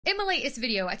In my latest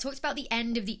video, I talked about the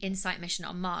end of the InSight mission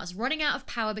on Mars, running out of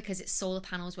power because its solar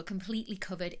panels were completely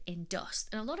covered in dust.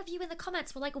 And a lot of you in the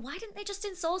comments were like, why didn't they just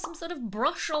install some sort of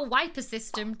brush or wiper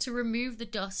system to remove the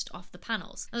dust off the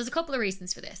panels? Now, there's a couple of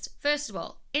reasons for this. First of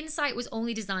all, InSight was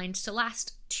only designed to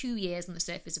last 2 years on the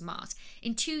surface of Mars.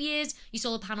 In 2 years, your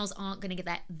solar panels aren't going to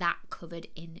get that covered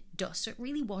in dust, so it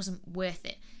really wasn't worth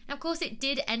it. Now, of course, it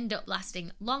did end up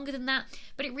lasting longer than that,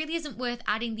 but it really isn't worth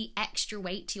adding the extra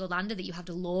weight to your lander that you have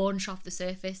to launch off the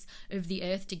surface of the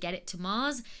Earth to get it to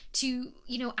Mars to,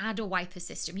 add a wiper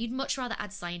system. You'd much rather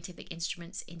add scientific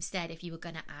instruments instead if you were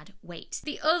going to add weight.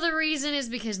 The other reason is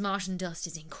because Martian dust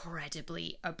is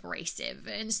incredibly abrasive,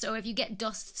 and so if you get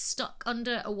dust stuck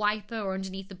under a wiper or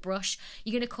underneath the brush,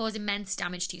 you're going to cause immense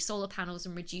damage to your solar panels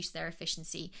and reduce their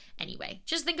efficiency anyway.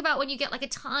 Just think about when you get like a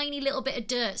tiny little bit of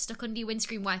dirt stuck under your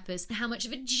windscreen wipers and how much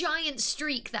of a giant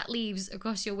streak that leaves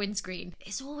across your windscreen.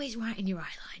 It's always right in your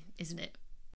eye line, isn't it?